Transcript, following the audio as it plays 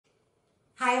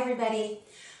Hi everybody,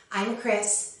 I'm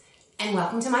Chris and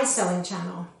welcome to my sewing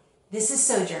channel. This is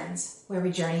Sewjourns, where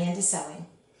we journey into sewing.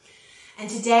 And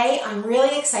today I'm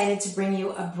really excited to bring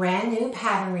you a brand new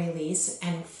pattern release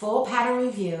and full pattern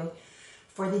review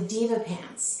for the Diva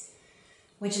Pants,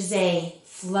 which is a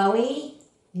flowy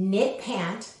knit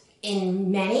pant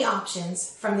in many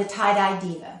options from the Tie Dye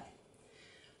Diva.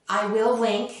 I will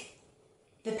link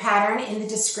the pattern in the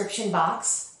description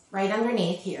box right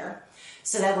underneath here,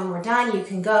 so that when we're done, you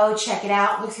can go check it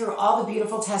out, look through all the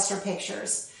beautiful tester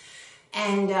pictures,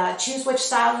 and choose which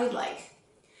style you'd like.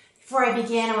 Before I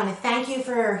begin, I want to thank you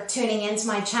for tuning into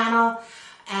my channel,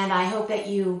 and I hope that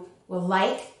you will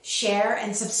like, share,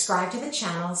 and subscribe to the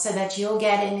channel so that you'll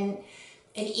get an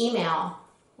email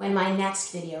when my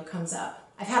next video comes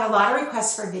up. I've had a lot of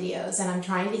requests for videos, and I'm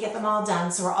trying to get them all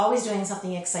done, so we're always doing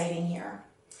something exciting here.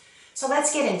 So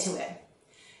let's get into it.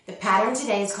 The pattern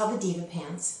today is called the Diva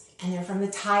Pants, and they're from the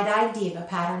Tie Dye Diva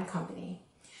pattern company.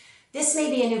 This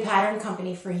may be a new pattern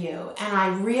company for you, and I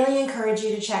really encourage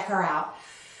you to check her out.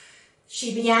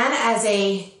 She began as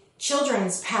a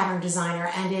children's pattern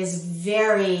designer and is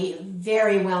very,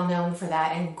 very well known for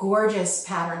that, and gorgeous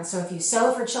patterns. So if you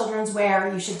sew for children's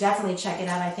wear, you should definitely check it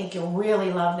out. I think you'll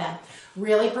really love them.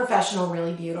 Really professional,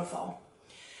 really beautiful.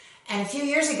 And a few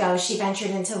years ago, she ventured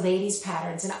into ladies'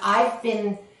 patterns, and I've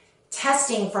been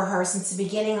testing for her since the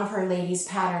beginning of her ladies'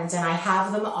 patterns, and I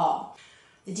have them all.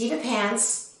 The Diva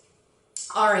Pants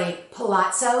are a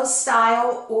Palazzo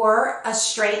style or a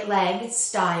straight leg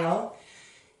style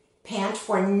pant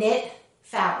for knit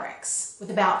fabrics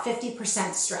with about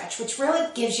 50% stretch, which really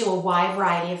gives you a wide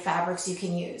variety of fabrics you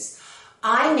can use.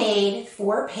 I made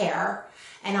 4 pair,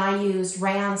 and I used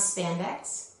Rayon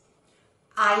Spandex,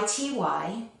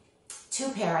 ITY, 2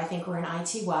 pair I think were in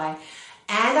ITY,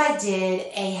 and I did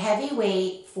a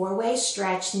heavyweight 4-way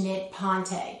stretch knit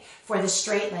pante for the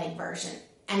straight leg version.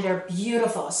 And they're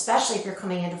beautiful, especially if you're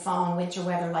coming into fall and winter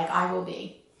weather like I will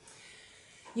be.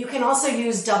 You can also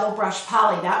use double brush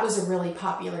poly. That was a really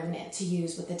popular knit to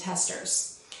use with the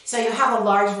testers. So you have a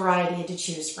large variety to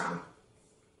choose from.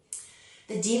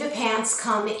 The Diva Pants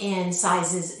come in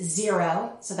sizes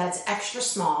 0, so that's extra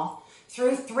small,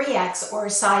 through 3X or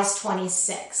size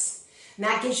 26. And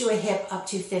that gives you a hip up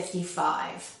to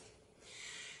 55.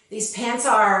 These pants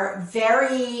are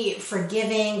very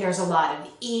forgiving. There's a lot of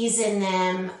ease in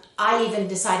them. I even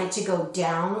decided to go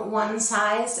down 1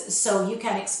 size, so you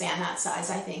can expand that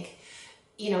size, I think,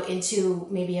 into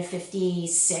maybe a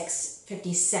 56,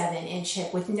 57 inch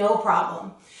hip with no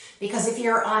problem. Because if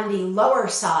you're on the lower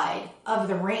side of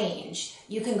the range,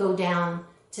 you can go down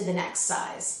to the next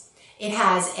size. It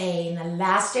has an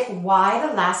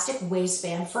wide elastic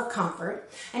waistband for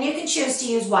comfort, and you can choose to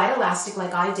use wide elastic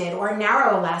like I did, or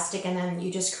narrow elastic, and then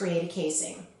you just create a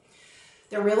casing.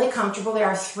 They're really comfortable. There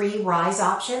are 3 rise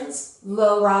options: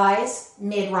 low rise,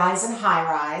 mid rise, and high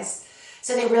rise.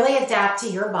 So they really adapt to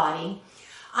your body.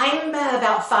 I'm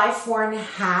about 5'4.5",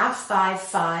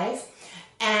 5'5",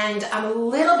 and I'm a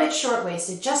little bit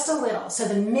short-waisted, just a little. So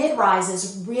the mid-rise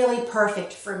is really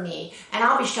perfect for me. And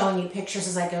I'll be showing you pictures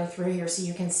as I go through here so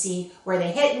you can see where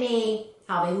they hit me,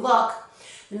 how they look.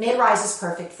 The mid-rise is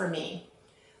perfect for me.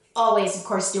 Always, of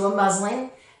course, do a muslin.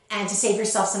 And to save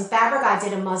yourself some fabric, I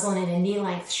did a muslin in a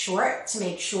knee-length short to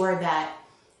make sure that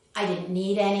I didn't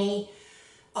need any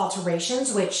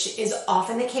alterations, which is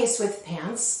often the case with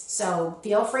pants. So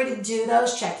feel free to do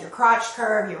those. Check your crotch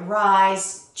curve, your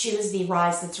rise. Choose the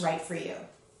rise that's right for you.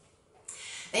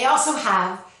 They also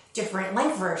have different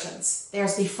length versions.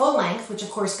 There's the full length, which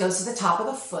of course goes to the top of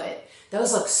the foot.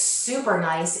 Those look super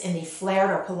nice in the flared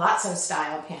or palazzo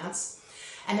style pants.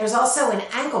 And there's also an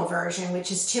ankle version,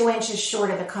 which is 2 inches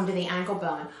shorter that come to the ankle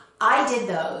bone. I did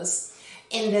those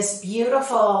in this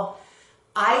beautiful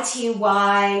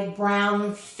ITY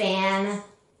brown fan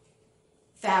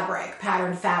fabric,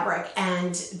 patterned fabric,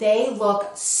 and they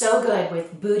look so good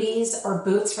with booties or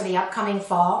boots for the upcoming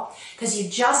fall, because you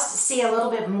just see a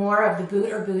little bit more of the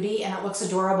boot or booty, and it looks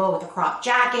adorable with a crop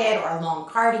jacket or a long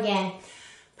cardigan.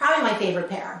 Probably my favorite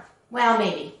pair. Well,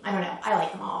 maybe. I don't know. I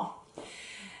like them all.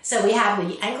 So we have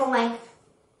the ankle length,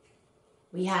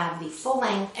 we have the full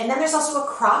length, and then there's also a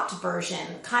cropped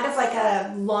version, kind of like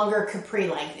a longer capri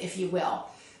length, if you will.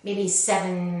 Maybe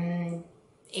 7/8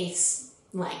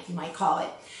 length, you might call it.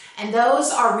 And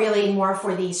those are really more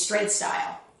for the straight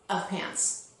style of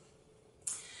pants.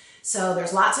 So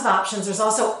there's lots of options. There's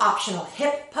also optional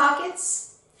hip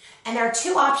pockets, and there are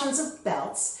 2 options of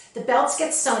belts. The belts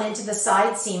get sewn into the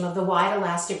side seam of the wide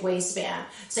elastic waistband,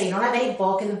 so you don't have any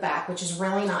bulk in the back, which is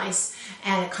really nice.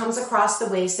 And it comes across the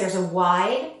waist. There's a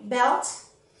wide belt,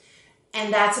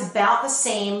 and that's about the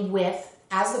same width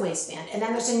as the waistband. And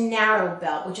then there's a narrow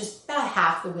belt, which is about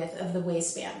half the width of the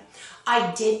waistband.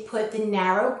 I did put the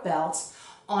narrow belt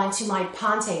onto my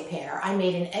pante pair. I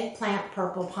made an eggplant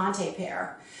purple pante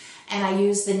pair, and I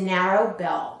used the narrow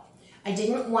belt. I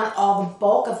didn't want all the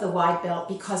bulk of the wide belt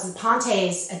because the pante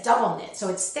is a double knit, so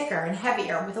it's thicker and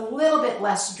heavier with a little bit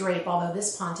less drape, although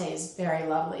this pante is very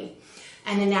lovely.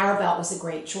 And the narrow belt was a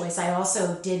great choice. I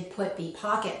also did put the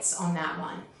pockets on that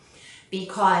one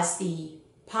because the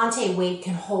pante weight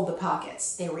can hold the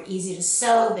pockets. They were easy to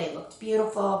sew, they looked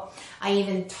beautiful. I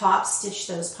even top stitched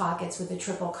those pockets with a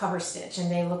triple cover stitch, and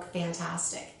they look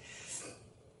fantastic.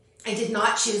 I did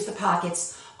not choose the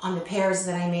pockets on the pairs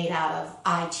that I made out of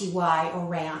ITY or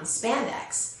Rayon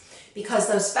Spandex because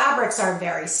those fabrics are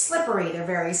very slippery, they're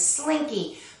very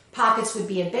slinky. Pockets would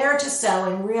be a bear to sew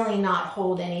and really not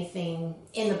hold anything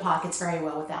in the pockets very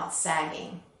well without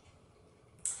sagging.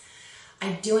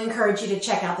 I do encourage you to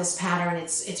check out this pattern.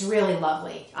 It's really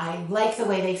lovely. I like the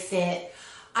way they fit.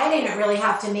 I didn't really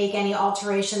have to make any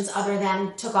alterations other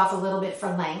than took off a little bit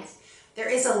for length. There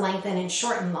is a lengthen and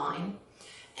shorten line,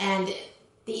 and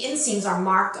the inseams are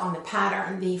marked on the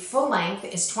pattern. The full length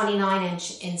is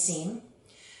 29-inch inseam.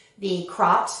 The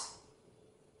cropped,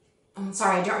 I'm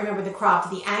sorry, I don't remember the cropped,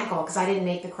 the ankle, because I didn't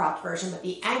make the cropped version, but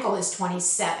the ankle is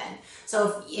 27.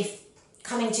 So if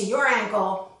coming to your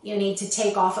ankle, you need to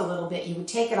take off a little bit, you would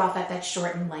take it off at that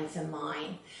shorten lengthen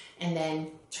line and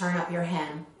then turn up your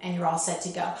hem and you're all set to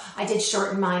go. I did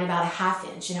shorten mine about a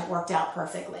 1/2 inch and it worked out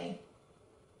perfectly.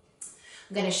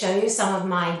 I'm going to show you some of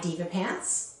my Diva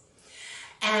pants.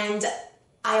 And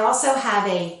I also have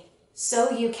a Sew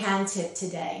You Can tip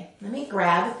today. Let me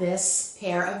grab this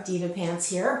pair of Diva pants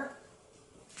here.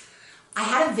 I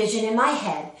had a vision in my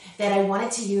head that I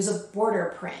wanted to use a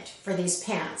border print for these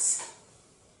pants.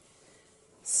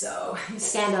 So let me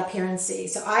stand up here and see.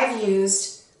 So I've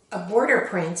used a border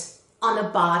print on the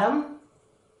bottom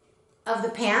of the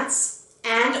pants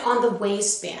and on the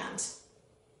waistband.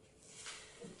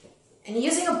 And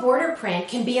using a border print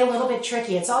can be a little bit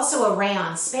tricky. It's also a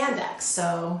rayon spandex,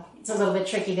 so it's a little bit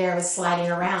tricky there with sliding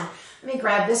around. Let me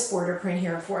grab this border print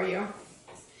here for you.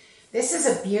 This is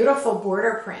a beautiful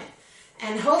border print.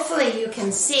 And hopefully you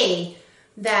can see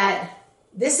that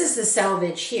this is the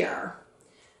selvage here.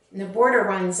 And the border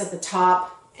runs at the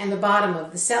top and the bottom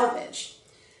of the selvage.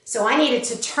 So I needed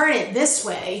to turn it this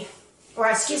way, or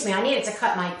excuse me, I needed to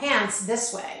cut my pants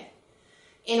this way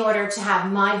in order to have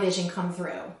my vision come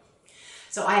through.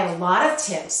 So I have a lot of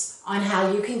tips on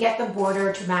how you can get the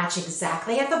border to match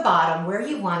exactly at the bottom where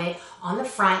you want it, on the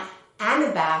front and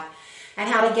the back, and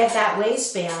how to get that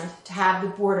waistband to have the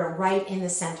border right in the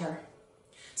center.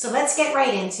 So let's get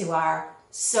right into our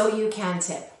Sew You Can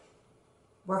tip,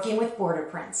 working with border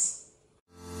prints.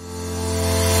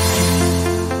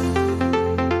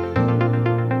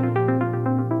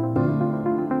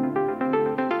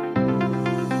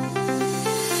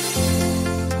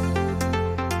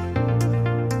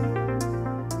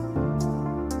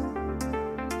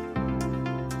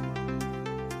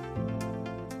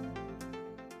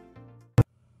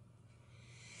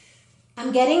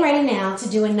 I'm getting ready now to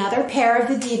do another pair of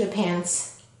the Diva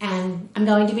pants, and I'm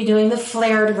going to be doing the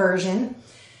flared version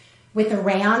with the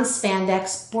Rayon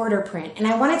Spandex Border Print. And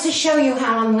I wanted to show you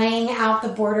how I'm laying out the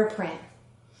border print.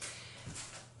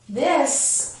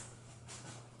 This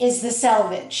is the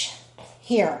selvage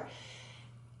here.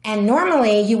 And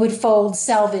normally you would fold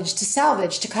selvage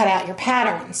to cut out your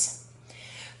patterns.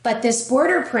 But this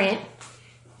border print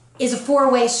is a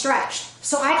 4-way stretch.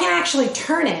 So I can actually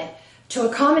turn it to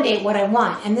accommodate what I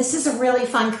want. And this is a really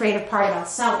fun, creative part about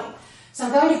sewing. So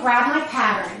I'm going to grab my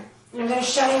pattern, and I'm going to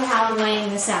show you how I'm laying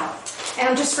this out. And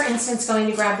I'm just, for instance, going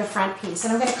to grab the front piece.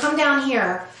 And I'm going to come down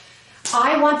here.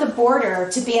 I want the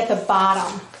border to be at the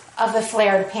bottom of the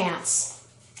flared pants.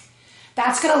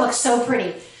 That's going to look so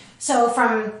pretty. So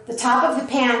from the top of the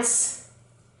pants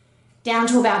down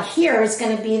to about here is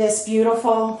going to be this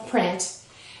beautiful print.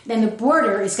 Then the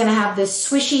border is going to have this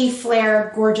swishy,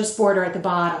 flared, gorgeous border at the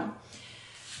bottom.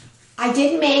 I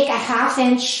did make a 1/2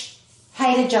 inch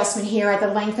height adjustment here at the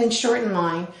length and shorten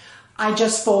line. I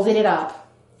just folded it up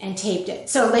and taped it.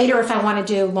 So later if I want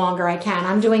to do longer, I can.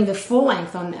 I'm doing the full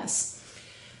length on this.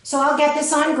 So I'll get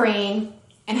this on green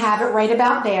and have it right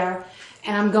about there,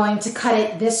 and I'm going to cut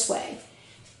it this way.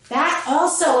 That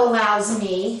also allows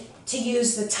me to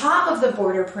use the top of the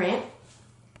border print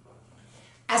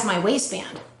as my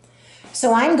waistband.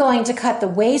 So I'm going to cut the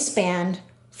waistband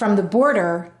from the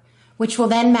border, which will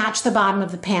then match the bottom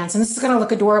of the pants. And this is going to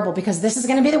look adorable because this is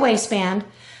going to be the waistband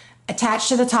attached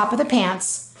to the top of the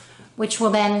pants, which will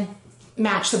then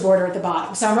match the border at the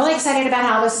bottom. So I'm really excited about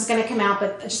how this is going to come out,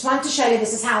 but I just wanted to show you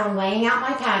this is how I'm laying out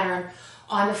my pattern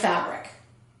on the fabric.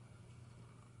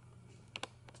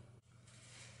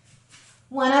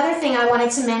 One other thing I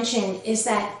wanted to mention is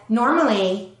that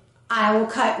normally I will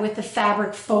cut with the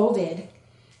fabric folded,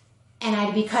 and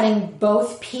I'd be cutting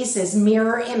both pieces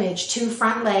mirror image, two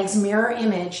front legs mirror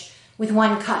image with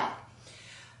one cut.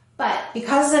 But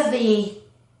because of the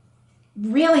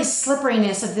really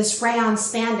slipperiness of this rayon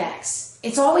spandex,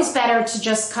 it's always better to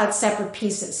just cut separate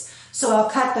pieces. So I'll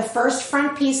cut the first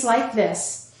front piece like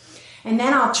this, and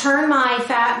then I'll turn my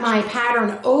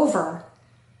pattern over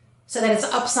so that it's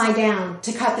upside down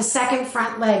to cut the second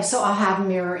front leg, so I'll have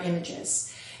mirror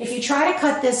images. If you try to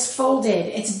cut this folded,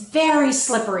 it's very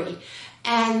slippery,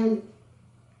 and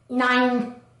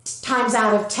 9 times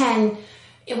out of 10,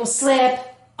 it will slip,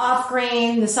 off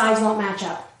grain, the sides won't match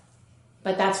up.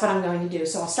 But that's what I'm going to do.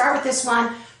 So I'll start with this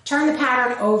one, turn the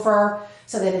pattern over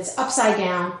so that it's upside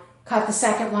down, cut the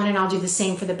second one, and I'll do the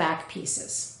same for the back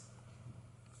pieces.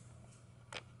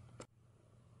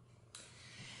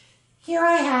 Here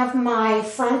I have my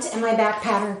front and my back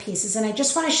pattern pieces, and I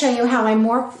just want to show you how I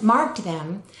marked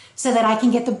them so that I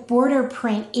can get the border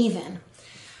print even.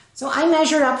 So I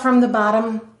measured up from the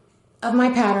bottom of my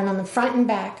pattern on the front and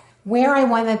back where I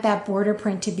wanted that border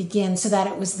print to begin so that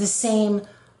it was the same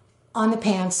on the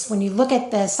pants when you look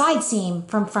at the side seam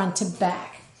from front to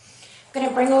back. I'm going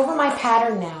to bring over my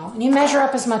pattern now, and you measure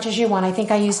up as much as you want. I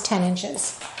think I used 10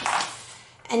 inches.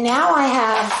 And now I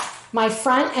have my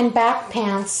front and back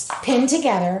pants pinned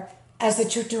together, as the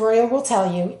tutorial will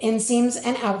tell you, inseams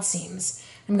and outseams.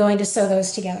 I'm going to sew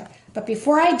those together. But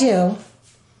before I do,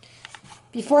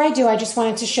 I just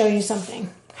wanted to show you something,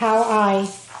 how I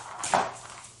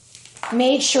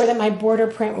made sure that my border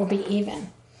print will be even.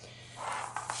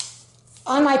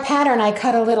 On my pattern, I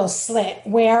cut a little slit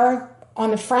where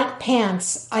on the front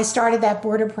pants, I started that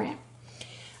border print.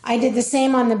 I did the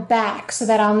same on the back so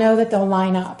that I'll know that they'll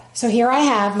line up. So here I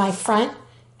have my front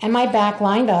and my back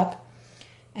lined up,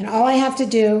 and all I have to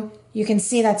do, you can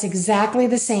see that's exactly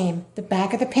the same. The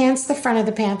back of the pants, the front of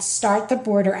the pants, start the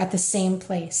border at the same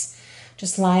place.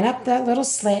 Just line up that little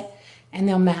slit and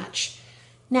they'll match.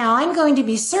 Now I'm going to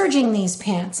be serging these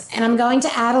pants, and I'm going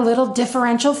to add a little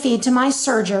differential feed to my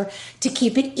serger to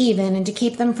keep it even and to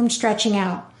keep them from stretching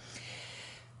out.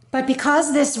 But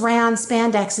because this rayon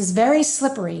spandex is very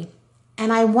slippery,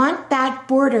 and I want that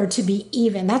border to be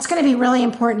even, that's going to be really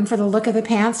important for the look of the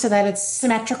pants so that it's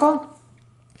symmetrical.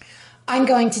 I'm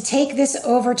going to take this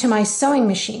over to my sewing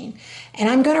machine, and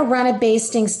I'm going to run a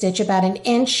basting stitch about 1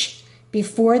 inch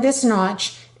before this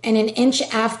notch and 1 inch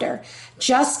after,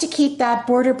 just to keep that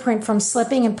border print from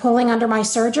slipping and pulling under my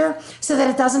serger so that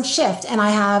it doesn't shift and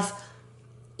I have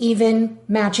even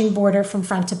matching border from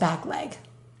front to back leg.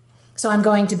 So I'm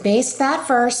going to baste that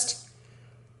first,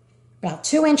 about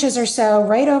 2 inches or so,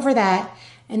 right over that,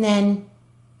 and then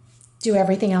do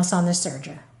everything else on the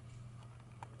serger.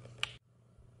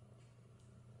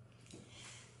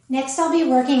 Next, I'll be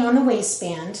working on the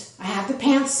waistband. I have the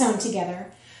pants sewn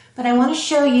together, but I want to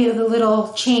show you the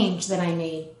little change that I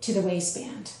made to the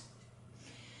waistband.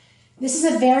 This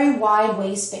is a very wide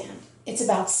waistband. It's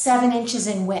about 7 inches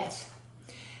in width.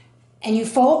 And you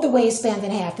fold the waistband in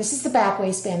half. This is the back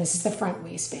waistband, this is the front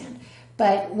waistband.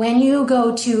 But when you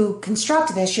go to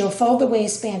construct this, you'll fold the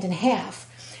waistband in half,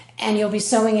 and you'll be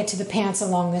sewing it to the pants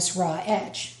along this raw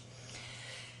edge.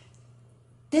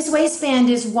 This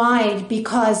waistband is wide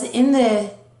because in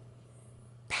the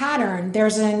pattern,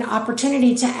 there's an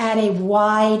opportunity to add a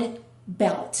wide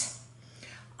belt.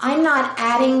 I'm not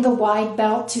adding the wide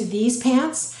belt to these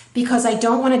pants because I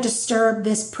don't want to disturb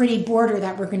this pretty border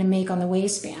that we're going to make on the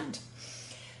waistband.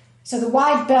 So the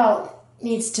wide belt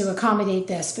needs to accommodate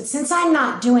this, but since I'm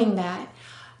not doing that,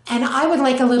 and I would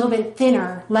like a little bit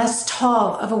thinner, less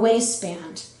tall of a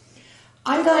waistband,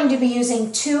 I'm going to be using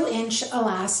 2-inch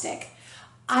elastic.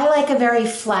 I like a very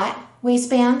flat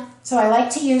waistband, so I like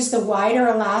to use the wider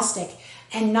elastic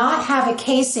and not have a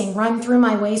casing run through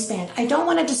my waistband. I don't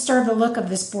want to disturb the look of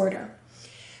this border.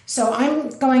 So I'm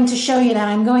going to show you that.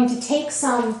 I'm going to take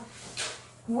some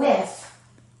width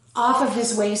off of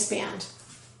this waistband.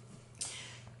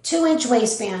 2-inch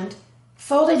waistband,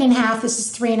 folded in half, this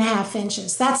is 3.5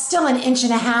 inches. That's still 1.5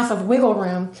 inches of wiggle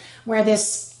room where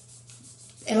this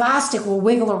elastic will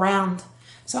wiggle around.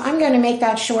 So I'm going to make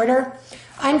that shorter.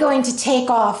 I'm going to take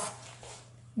off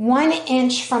 1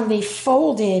 inch from the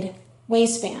folded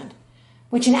waistband,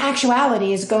 which in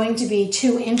actuality is going to be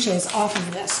 2 inches off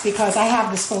of this because I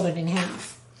have this folded in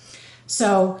half.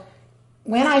 So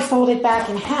when I fold it back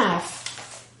in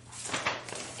half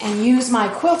and use my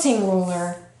quilting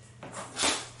ruler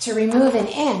to remove 1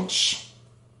 inch,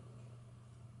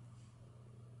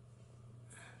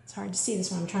 It's hard to see this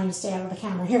one. I'm trying to stay out of the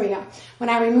camera. Here we go. When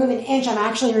I remove an inch, I'm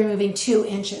actually removing 2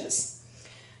 inches.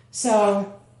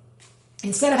 So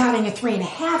instead of having a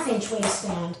 3.5 inch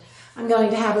waistband, I'm going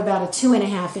to have about a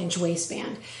 2.5 inch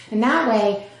waistband. And that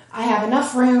way I have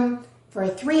enough room for a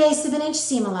 3/8 of an inch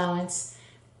seam allowance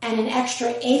and an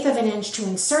extra 1/8 of an inch to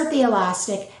insert the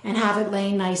elastic and have it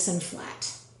lay nice and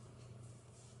flat.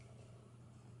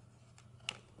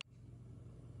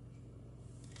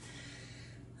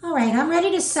 All right, I'm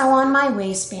ready to sew on my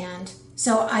waistband.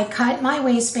 So I cut my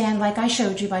waistband like I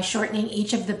showed you by shortening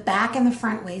each of the back and the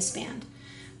front waistband.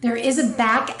 There is a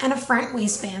back and a front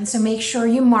waistband, so make sure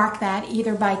you mark that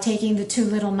either by taking the 2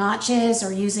 little notches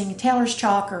or using tailor's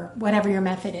chalk or whatever your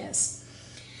method is.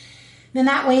 Then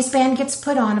that waistband gets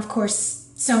put on, of course,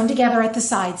 sewn together at the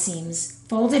side seams,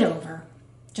 folded over,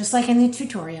 just like in the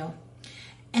tutorial.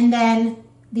 And then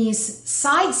these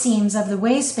side seams of the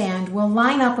waistband will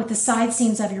line up with the side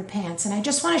seams of your pants. And I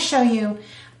just want to show you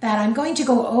that I'm going to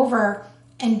go over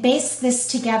and baste this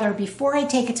together before I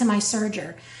take it to my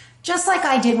serger. Just like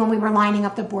I did when we were lining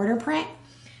up the border print.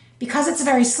 Because it's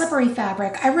a very slippery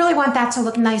fabric, I really want that to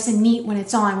look nice and neat when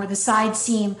it's on, where the side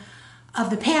seam of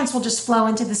the pants will just flow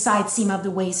into the side seam of the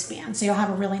waistband. So you'll have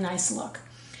a really nice look.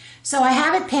 So I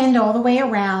have it pinned all the way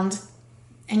around.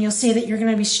 And you'll see that you're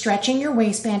going to be stretching your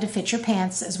waistband to fit your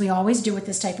pants, as we always do with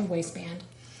this type of waistband.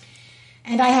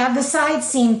 And I have the side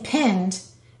seam pinned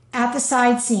at the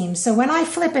side seam. So when I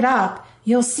flip it up,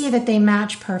 you'll see that they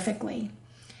match perfectly.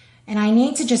 And I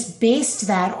need to just baste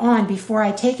that on before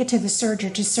I take it to the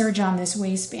serger to serge on this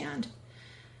waistband.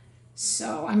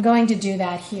 So I'm going to do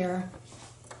that here.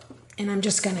 And I'm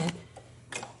just going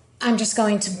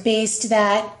to baste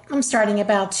that. I'm starting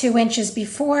about 2 inches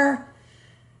before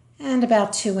and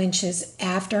about 2 inches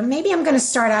after. Maybe I'm going to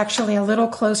start actually a little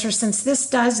closer, since this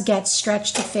does get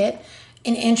stretched to fit.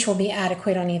 1 inch will be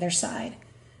adequate on either side.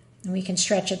 And we can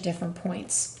stretch at different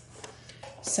points.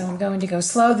 So I'm going to go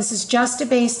slow. This is just a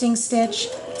basting stitch.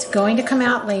 It's going to come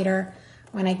out later.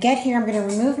 When I get here, I'm going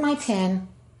to remove my pin,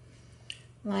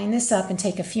 line this up, and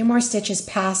take a few more stitches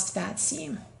past that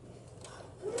seam.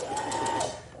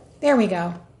 There we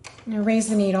go. I'm going to raise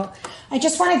the needle. I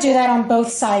just want to do that on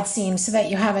both side seams so that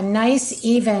you have a nice,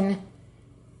 even,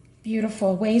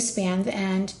 beautiful waistband,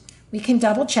 and we can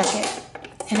double check it.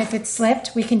 And if it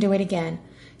slipped, we can do it again.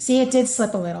 See, it did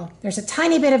slip a little. There's a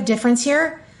tiny bit of difference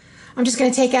here. I'm just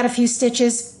going to take out a few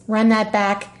stitches, run that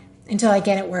back until I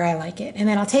get it where I like it. And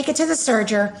then I'll take it to the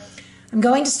serger. I'm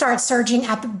going to start serging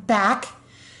at the back,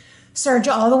 serge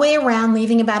all the way around,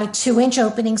 leaving about a 2 inch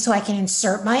opening so I can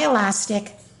insert my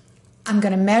elastic. I'm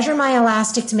going to measure my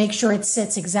elastic to make sure it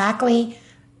sits exactly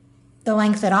the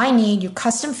length that I need. You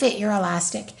custom fit your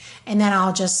elastic, and then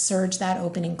I'll just serge that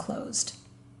opening closed.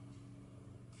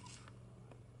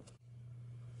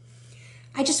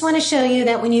 I just want to show you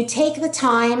that when you take the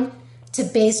time to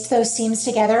baste those seams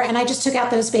together, and I just took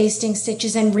out those basting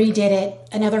stitches and redid it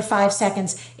another 5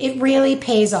 seconds, it really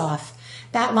pays off.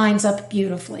 That lines up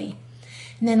beautifully.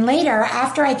 And then later,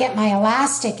 after I get my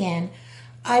elastic in,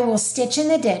 I will stitch in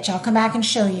the ditch. I'll come back and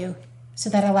show you so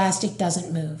that elastic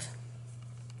doesn't move.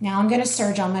 Now I'm going to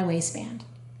serge on my waistband.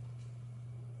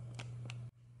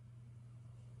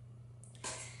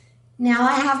 Now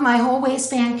I have my whole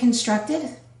waistband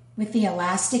constructed with the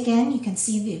elastic in. You can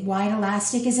see the wide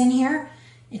elastic is in here.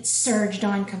 It's serged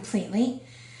on completely.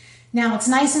 Now it's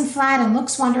nice and flat and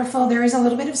looks wonderful. There is a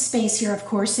little bit of space here, of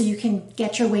course, so you can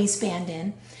get your waistband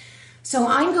in. So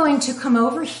I'm going to come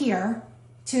over here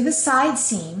to the side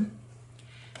seam,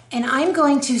 and I'm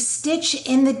going to stitch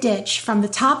in the ditch from the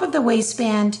top of the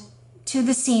waistband to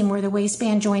the seam where the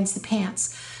waistband joins the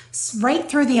pants, right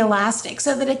through the elastic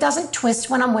so that it doesn't twist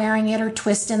when I'm wearing it or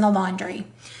twist in the laundry.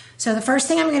 So the first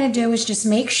thing I'm going to do is just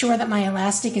make sure that my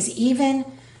elastic is even,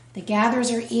 the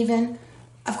gathers are even.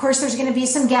 Of course, there's going to be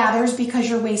some gathers because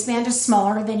your waistband is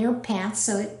smaller than your pants,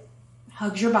 so it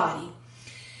hugs your body.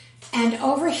 And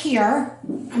over here,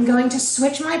 I'm going to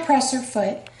switch my presser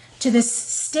foot to this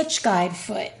stitch guide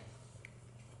foot.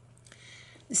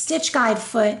 The stitch guide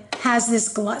foot has this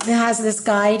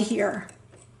guide here.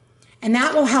 And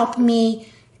that will help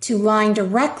me to line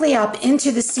directly up into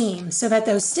the seam so that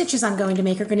those stitches I'm going to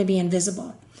make are going to be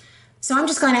invisible. So I'm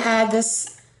just going to add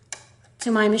this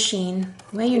to my machine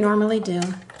the way you normally do.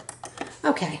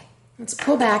 Okay, let's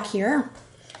pull back here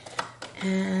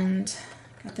and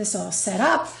got this all set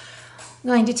up. I'm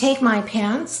going to take my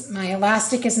pants, my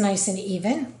elastic is nice and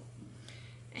even,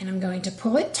 and I'm going to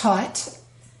pull it taut.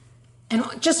 And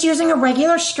just using a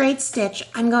regular straight stitch,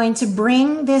 I'm going to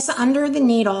bring this under the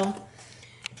needle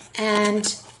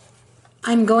and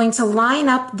I'm going to line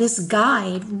up this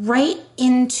guide right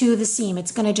into the seam.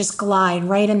 It's going to just glide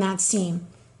right in that seam.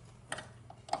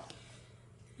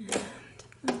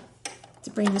 And to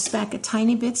bring this back a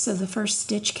tiny bit so the first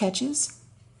stitch catches.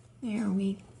 There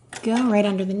we go, right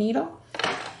under the needle.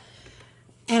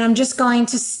 And I'm just going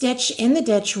to stitch in the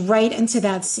ditch right into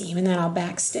that seam, and then I'll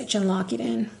back stitch and lock it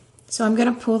in. So I'm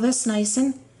going to pull this nice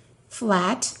and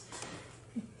flat,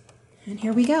 and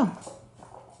here we go.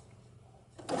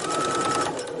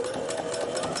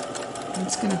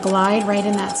 It's going to glide right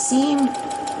in that seam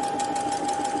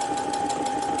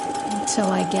until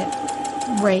I get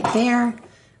right there.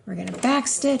 We're going to back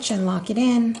stitch and lock it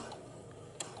in.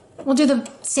 We'll do the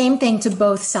same thing to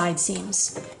both side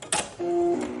seams.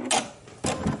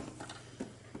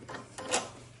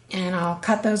 And I'll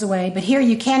cut those away, but here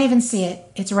you can't even see it.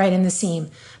 It's right in the seam.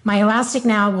 My elastic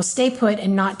now will stay put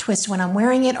and not twist when I'm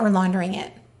wearing it or laundering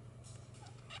it.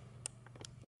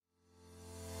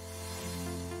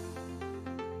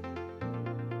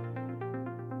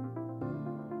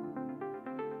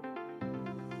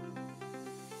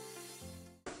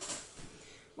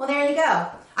 Well, there you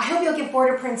go. I hope you'll give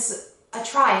border prints a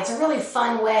try. It's a really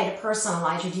fun way to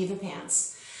personalize your Diva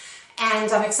Pants.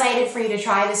 And I'm excited for you to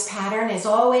try this pattern. As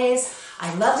always,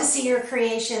 I love to see your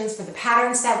creations for the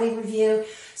patterns that we review.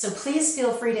 So please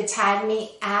feel free to tag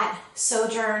me at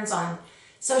Sewjourns on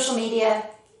social media,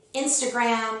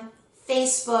 Instagram,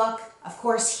 Facebook, of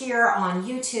course here on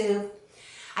YouTube.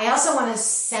 I also want to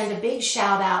send a big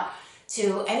shout out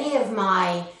to any of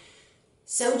my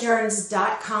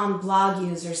Sewjourns.com blog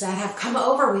users that have come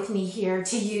over with me here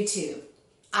to YouTube.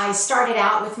 I started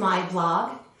out with my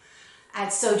blog at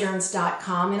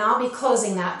Sewjourns.com, and I'll be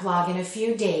closing that blog in a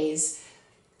few days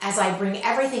as I bring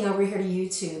everything over here to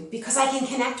YouTube, because I can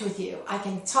connect with you. I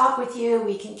can talk with you,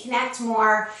 we can connect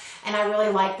more, and I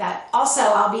really like that. Also,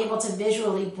 I'll be able to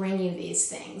visually bring you these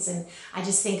things, and I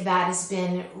just think that has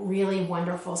been really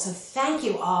wonderful. So thank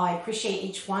you all. I appreciate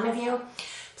each one of you.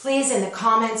 Please, in the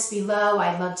comments below,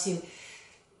 I'd love to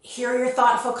hear your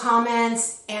thoughtful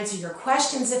comments, answer your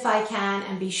questions if I can,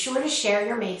 and be sure to share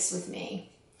your makes with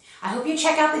me. I hope you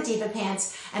check out the Diva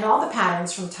Pants and all the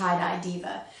patterns from Tie Dye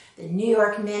Diva. The New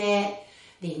York Minute,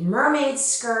 the mermaid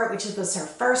skirt, which was her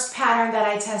first pattern that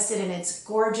I tested, and it's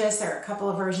gorgeous. There are a couple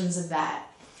of versions of that.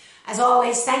 As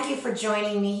always, thank you for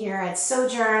joining me here at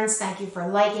Sewjourns. Thank you for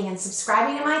liking and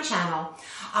subscribing to my channel.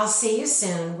 I'll see you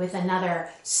soon with another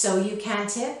Sew You Can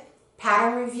tip,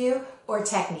 pattern review, or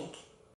technique.